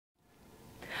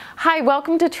Hi,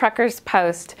 welcome to Truckers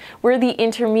Post. We're the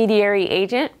intermediary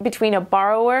agent between a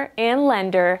borrower and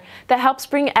lender that helps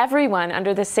bring everyone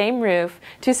under the same roof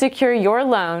to secure your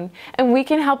loan, and we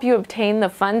can help you obtain the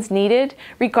funds needed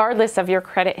regardless of your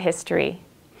credit history.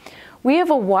 We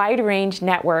have a wide-range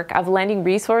network of lending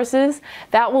resources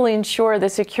that will ensure the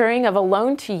securing of a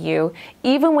loan to you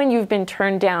even when you've been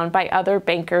turned down by other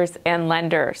bankers and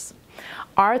lenders.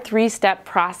 Our three-step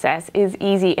process is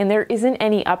easy and there isn't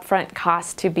any upfront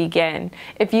cost to begin.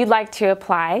 If you'd like to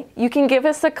apply, you can give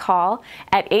us a call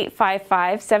at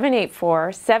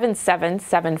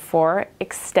 855-784-7774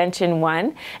 extension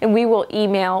 1, and we will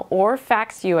email or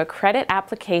fax you a credit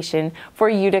application for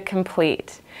you to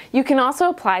complete. You can also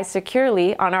apply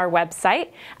securely on our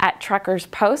website at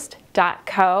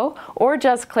truckerspost.co, or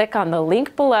just click on the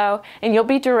link below and you'll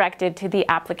be directed to the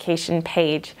application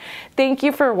page. Thank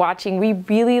you for watching. We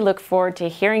really look forward to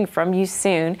hearing from you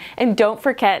soon, and don't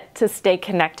forget to stay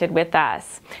connected with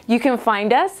us. You can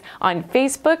find us on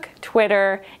Facebook,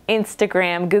 Twitter,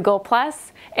 Instagram, Google+,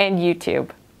 and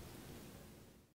YouTube.